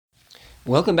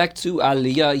Welcome back to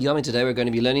Aliya Yomi. Today we're going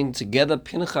to be learning together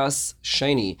Pinchas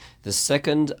Sheni, the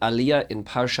second Aliya in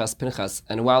Parshas Pinchas.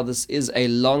 And while this is a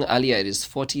long Aliya, it is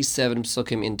 47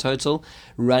 psukim in total,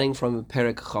 running from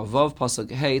Perek Chavov,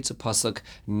 Pasuk Hey, to Pasuk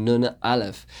Nun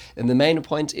Aleph. And the main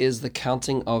point is the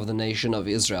counting of the nation of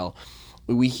Israel.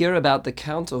 We hear about the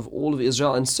count of all of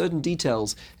Israel and certain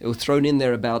details that were thrown in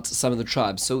there about some of the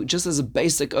tribes. So just as a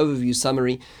basic overview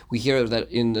summary, we hear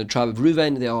that in the tribe of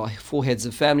Reuven, there are 4 heads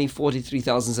of family,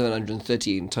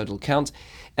 43,730 in total count.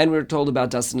 And we're told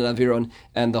about Dasan and Aviron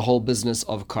and the whole business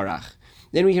of Korach.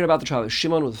 Then we hear about the tribe of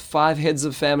Shimon with 5 heads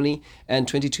of family and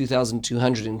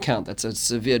 22,200 in count. That's a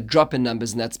severe drop in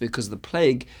numbers, and that's because of the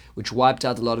plague, which wiped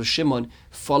out a lot of Shimon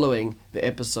following the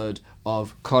episode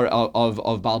of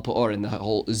Baal Peor in the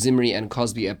whole Zimri and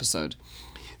Cosby episode.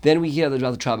 Then we hear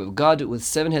about the tribe of Gad with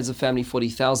 7 heads of family,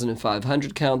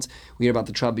 40,500 count. We hear about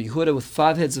the tribe of Yehuda with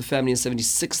 5 heads of family and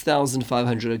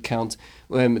 76,500 count.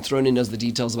 Thrown in as the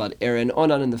details about Er and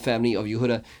Onan and the family of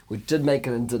Yehuda, which did make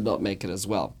it and did not make it as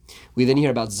well. We then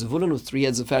hear about Zevulun with 3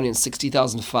 heads of family and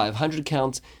 60,500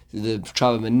 count. The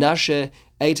tribe of Menashe,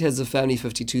 8 heads of family,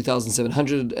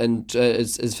 52,700 and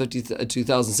is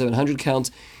 52,700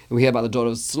 count. And we hear about the daughter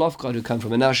of Tzlofchad who come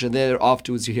from Menashe. There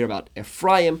afterwards you hear about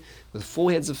Ephraim with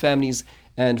 4 heads of families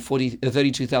and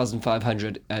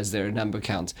 32,500 as their number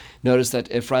count. Notice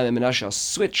that Ephraim and Menashe are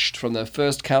switched from the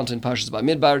first count in Parshas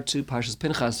Bamidbar to Parshas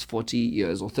Pinchas 40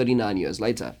 years or 39 years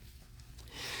later.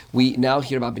 We now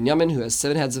hear about Binyamin, who has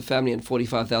 7 heads of family and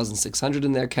 45,600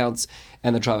 in their accounts,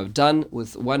 and the tribe of Dan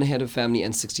with 1 head of family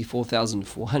and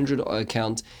 64,400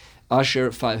 account.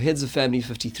 Asher, 5 heads of family,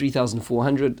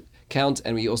 53,400 count,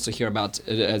 and we also hear about,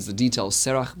 as the details,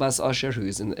 Serach Bas Asher,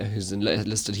 who's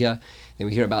listed here. Then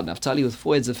we hear about Naphtali with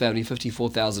 4 heads of family,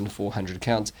 54,400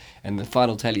 count, and the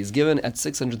final tally is given at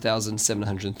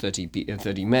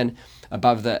 600,730 men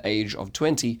above the age of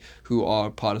 20 who are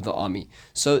part of the army.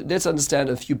 So let's understand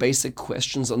a few basic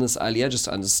questions on this Aliya, just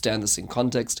to understand this in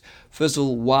context. First of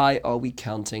all, why are we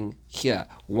counting here?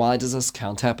 Why does this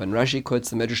count happen? Rashi quotes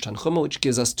the Medrash Tanchuma, which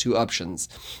gives us 2 options.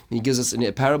 He gives us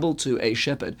a parable to a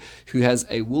shepherd who has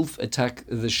a wolf attack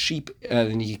the sheep,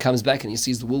 and he comes back and he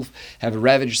sees the wolf have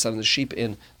ravaged some of the sheep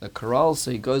in the corral,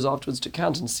 so he goes afterwards to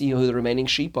count and see who the remaining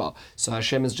sheep are. So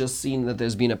Hashem has just seen that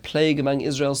there's been a plague among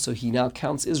Israel, so he now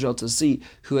counts Israel to see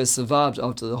who has survived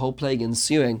after the whole plague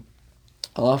ensuing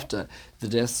after the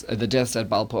deaths at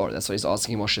Baal Peor. That's what he's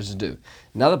asking Moshe to do.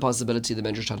 Another possibility the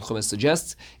Medrash Tanchuma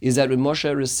suggests is that when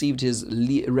Moshe received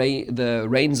the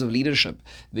reins of leadership,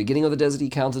 the beginning of the desert, he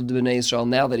counted the Bnei Israel.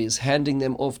 Now that he's handing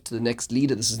them off to the next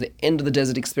leader, this is the end of the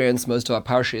desert experience. Most of our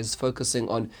parasha is focusing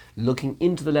on looking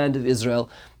into the land of Israel,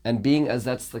 and being as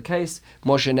that's the case,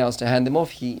 Moshe now has to hand them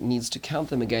off. He needs to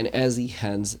count them again as he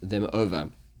hands them over.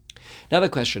 Another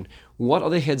question, what are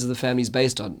the heads of the families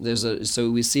based on?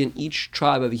 So we see in each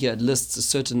tribe over here, it lists a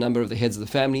certain number of the heads of the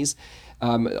families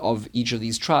of each of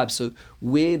these tribes. So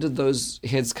where did those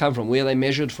heads come from? Where are they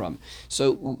measured from?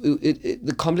 So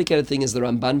the complicated thing, as the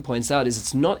Ramban points out, is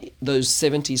it's not those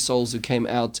 70 souls who came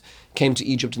to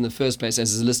Egypt in the first place,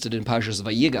 as is listed in Parshas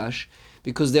Vayigash,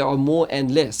 because there are more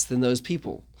and less than those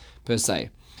people, per se.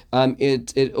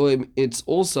 It's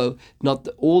also not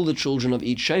all the children of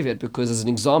each Shevet, because as an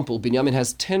example, Binyamin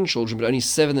has 10 children, but only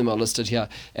 7 of them are listed here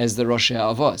as the Rosh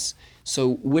Avos.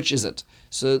 So which is it?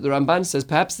 So the Ramban says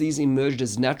perhaps these emerged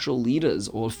as natural leaders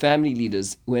or family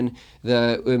leaders when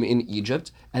in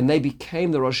Egypt, and they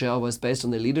became the Rosh Avos based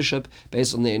on their leadership,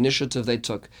 based on the initiative they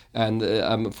took, and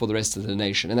for the rest of the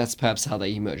nation. And that's perhaps how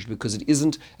they emerged, because it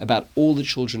isn't about all the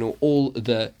children or all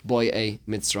the Boyei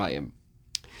Mitzrayim.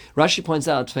 Rashi points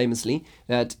out famously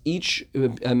that each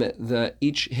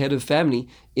head of family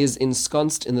is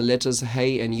ensconced in the letters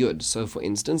Hey and Yud. So, for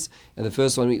instance, and the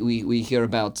first one we hear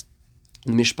about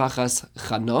Mishpachas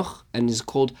Chanoch, and is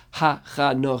called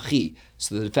Ha-Chanochi.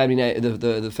 So the family name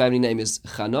the family name is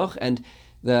Chanoch, and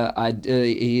the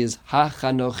is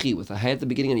Ha-Chanochi with a Hey at the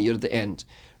beginning and a Yud at the end.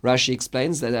 Rashi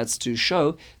explains that that's to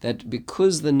show that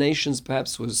because the nations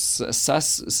perhaps was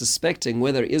suspecting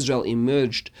whether Israel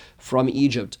emerged from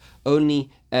Egypt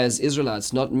only as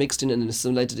Israelites, not mixed in and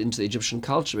assimilated into the Egyptian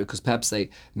culture, because perhaps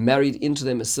they married into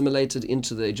them, assimilated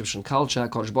into the Egyptian culture,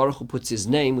 HaKadosh Baruch Hu puts his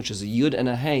name, which is a Yud and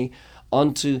a Hey,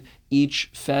 onto each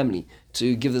family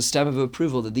to give the stamp of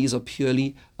approval that these are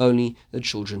purely only the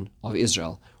children of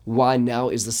Israel. Why now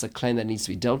is this a claim that needs to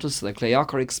be dealt with? So the Klei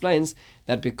Yakar explains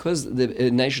that because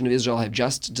the nation of Israel have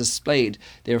just displayed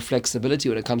their flexibility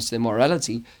when it comes to their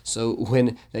morality, so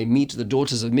when they meet the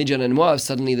daughters of Midian and Moab,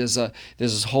 suddenly there's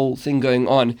this whole thing going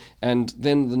on, and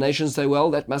then the nations say, well,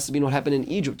 that must have been what happened in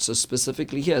Egypt. So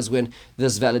specifically here is when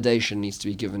this validation needs to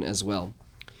be given as well.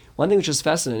 One thing which is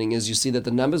fascinating is you see that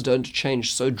the numbers don't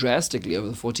change so drastically over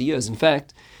the 40 years. In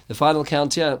fact, the final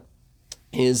count here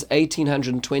is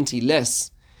 1,820 less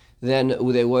than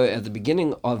they were at the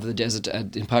beginning of the desert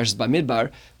in Parshas Bamidbar,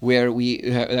 where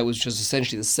that was just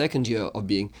essentially the second year of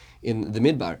being in the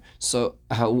Midbar. So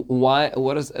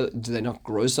do they not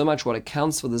grow so much? What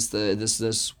accounts for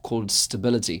this called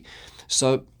stability?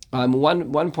 So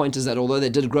one point is that although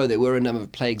they did grow, there were a number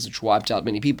of plagues which wiped out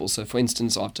many people. So for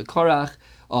instance, after Korach,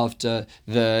 after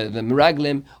the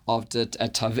Meraglim, after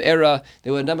Tavera,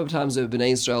 there were a number of times that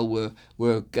Bnei Israel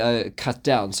were cut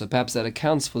down. So perhaps that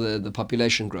accounts for the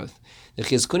population growth. The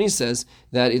Chizkuni says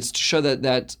that it's to show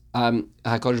that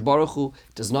HaKadosh Baruch Hu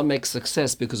does not make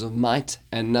success because of might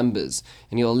and numbers,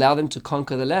 and He'll allow them to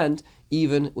conquer the land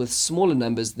even with smaller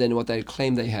numbers than what they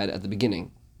claimed they had at the beginning.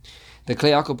 The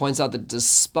Klei Yaakov points out that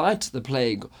despite the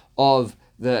plague of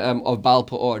Baal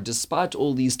Peor, despite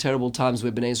all these terrible times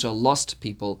where Bnei Israel lost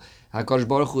people, HaKadosh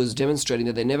Baruch Hu is demonstrating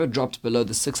that they never dropped below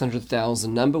the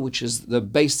 600,000 number, which is the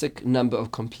basic number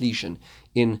of completion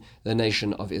in the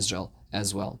nation of Israel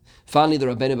as well. Finally, the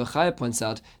Rabbeinu Bechaya points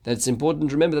out that it's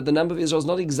important to remember that the number of Israel is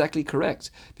not exactly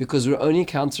correct, because we're only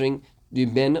counting the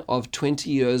men of 20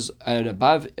 years and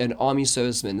above and army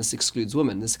servicemen. This excludes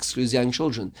women. This excludes young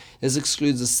children. This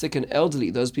excludes the sick and elderly,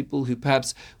 those people who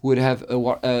perhaps would have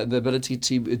the ability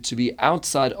to be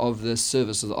outside of the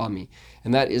service of the army.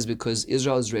 And that is because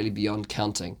Israel is really beyond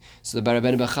counting. So the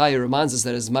Rabbeinu Bechaya reminds us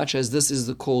that as much as this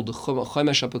is called the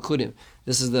Chomesh HaPekudim,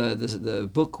 this is the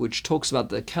book which talks about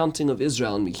the counting of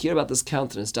Israel, and we hear about this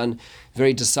count and it's done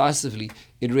very decisively,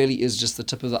 it really is just the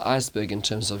tip of the iceberg in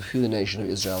terms of who the nation of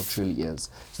Israel truly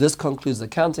is. So this concludes the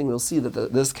counting. We'll see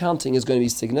that this counting is going to be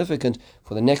significant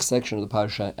for the next section of the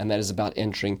parasha, and that is about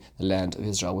entering the land of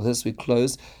Israel. With this, we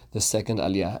close the second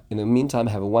Aliyah. In the meantime,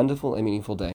 have a wonderful and meaningful day.